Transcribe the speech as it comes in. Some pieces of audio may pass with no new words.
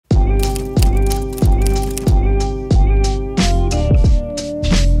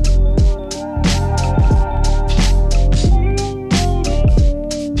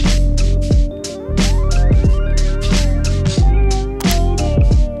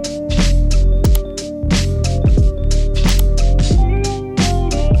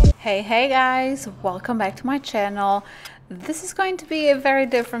Hey guys, welcome back to my channel. This is going to be a very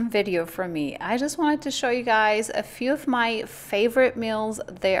different video for me. I just wanted to show you guys a few of my favorite meals.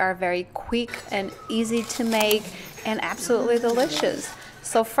 They are very quick and easy to make and absolutely delicious.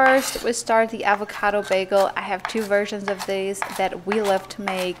 So first we start the avocado bagel. I have two versions of these that we love to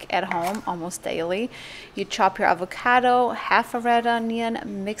make at home almost daily. You chop your avocado, half a red onion,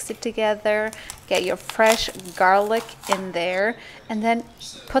 mix it together, get your fresh garlic in there, and then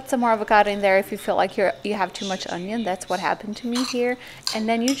put some more avocado in there if you feel like you have too much onion. That's what happened to me here. And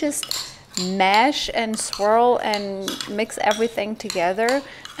then you just mash and swirl and mix everything together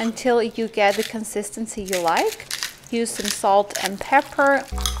until you get the consistency you like. Use some salt and pepper,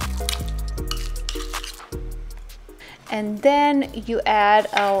 and then you add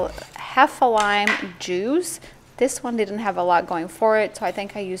half a lime juice. This one didn't have a lot going for it, so I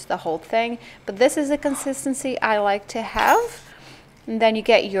think I used the whole thing, but this is the consistency I like to have. And then you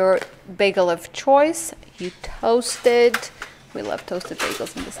get your bagel of choice, you toast it. We love toasted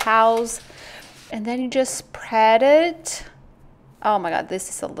bagels in this house. And then you just spread it. Oh my god, this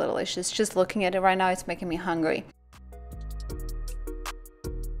is so delicious. Just looking at it right now, it's making me hungry.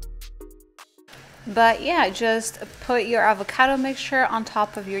 But yeah, just put your avocado mixture on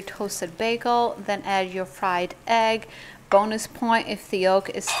top of your toasted bagel, then add your fried egg. Bonus point if the yolk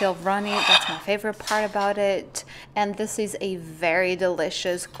is still runny, that's my favorite part about it. And this is a very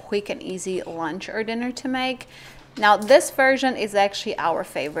delicious, quick and easy lunch or dinner to make. Now this version is actually our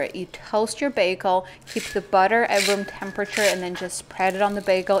favorite. You toast your bagel, keep the butter at room temperature, and then just spread it on the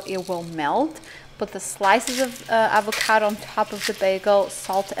bagel. It will melt. Put the slices of avocado on top of the bagel,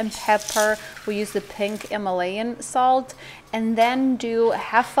 salt and pepper. We use the pink Himalayan salt, and then do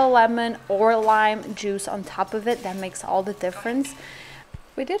half a lemon or lime juice on top of it. That makes all the difference.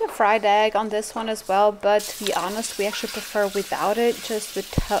 We did a fried egg on this one as well, but to be honest, we actually prefer without it. Just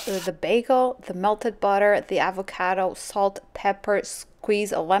the bagel, the melted butter, the avocado, salt, pepper,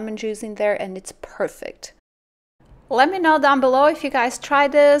 squeeze a lemon juice in there, and it's perfect. Let me know down below if you guys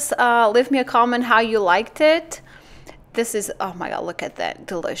tried this. Leave me a comment how you liked it. This is, oh my god, look at that,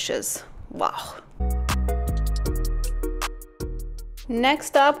 delicious. Wow.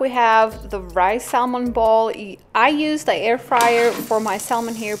 Next up we have the rice salmon bowl. I use the air fryer for my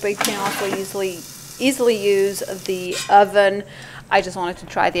salmon here, but you can also easily use the oven. I just wanted to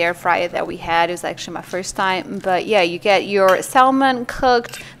try the air fryer that we had. It was actually my first time. But yeah, you get your salmon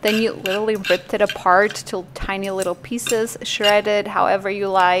cooked, then you literally ripped it apart to tiny little pieces, shred it however you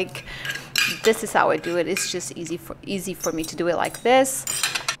like. This is how I do it. It's just easy for me to do it like this.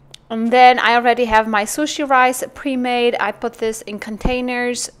 And then I already have my sushi rice pre-made. I put this in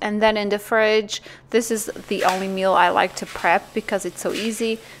containers and then in the fridge. This is the only meal I like to prep because it's so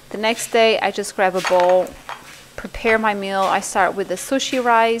easy. The next day I just grab a bowl, prepare my meal. I start with the sushi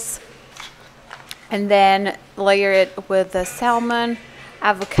rice and then layer it with the salmon,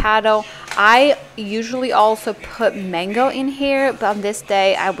 avocado. I usually also put mango in here, but on this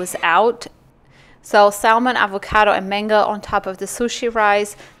day I was out. So salmon, avocado, and mango on top of the sushi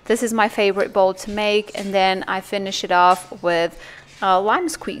rice. This is my favorite bowl to make, and then I finish it off with lime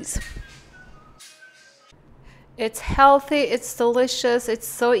squeeze. It's healthy, it's delicious, it's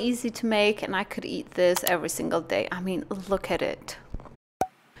so easy to make, and I could eat this every single day. I mean, look at it.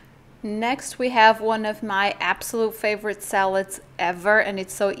 Next we have one of my absolute favorite salads ever, and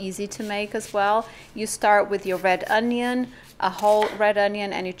it's so easy to make as well. You start with your red onion, a whole red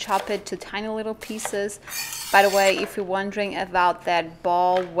onion, and you chop it to tiny little pieces. By the way, if you're wondering about that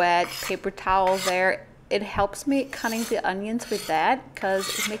ball wet paper towel there, it helps me cutting the onions with that because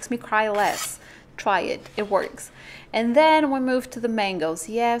it makes me cry less. Try it, it works. And then we move to the mangoes.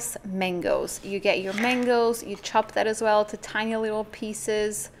 Yes, mangoes. You get your mangoes, you chop that as well to tiny little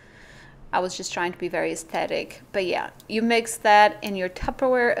pieces. I was just trying to be very aesthetic, but yeah, you mix that in your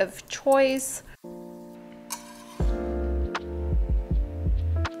Tupperware of choice.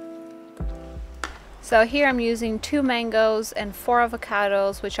 So here I'm using 2 mangoes and 4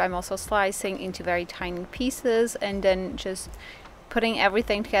 avocados, which I'm also slicing into very tiny pieces, and then just putting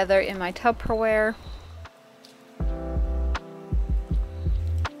everything together in my Tupperware.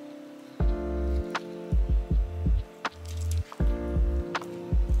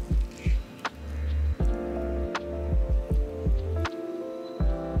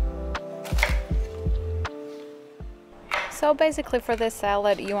 So basically for this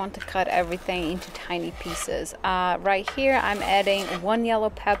salad, you want to cut everything into tiny pieces. Right here, I'm adding 1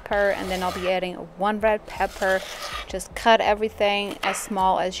 yellow pepper, and then I'll be adding 1 red pepper. Just cut everything as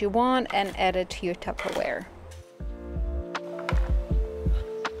small as you want and add it to your Tupperware.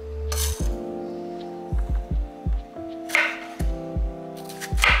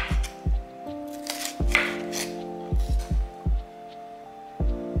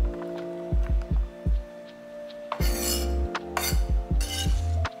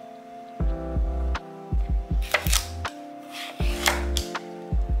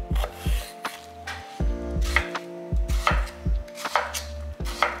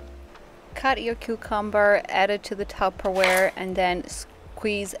 cut your cucumber, add it to the Tupperware, and then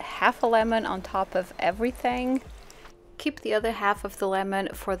squeeze half a lemon on top of everything. Keep the other half of the lemon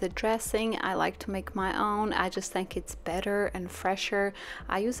for the dressing. I like to make my own. I just think it's better and fresher.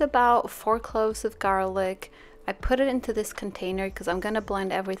 I use about 4 cloves of garlic. I put it into this container because I'm gonna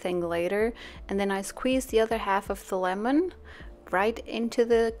blend everything later, and then I squeeze the other half of the lemon right into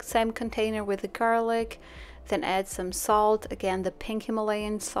the same container with the garlic. Then add some salt, again the pink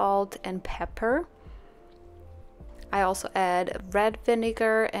Himalayan salt, and pepper. I also add red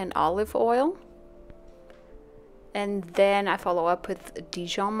vinegar and olive oil. And then I follow up with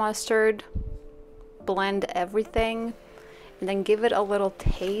Dijon mustard. Blend everything and then give it a little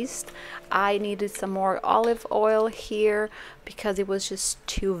taste. I needed some more olive oil here because it was just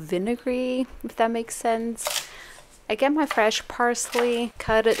too vinegary, if that makes sense. I get my fresh parsley,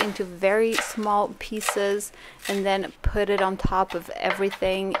 cut it into very small pieces, and then put it on top of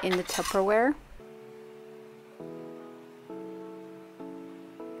everything in the Tupperware.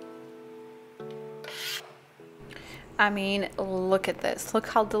 I mean, look at this. Look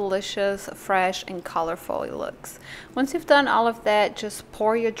how delicious, fresh, and colorful it looks. Once you've done all of that, just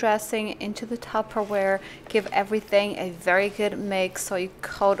pour your dressing into the Tupperware. Give everything a very good mix so you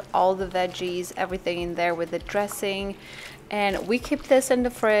coat all the veggies, everything in there with the dressing. And we keep this in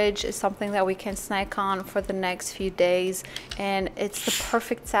the fridge. It's something that we can snack on for the next few days. And it's the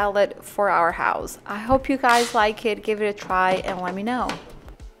perfect salad for our house. I hope you guys like it. Give it a try and let me know.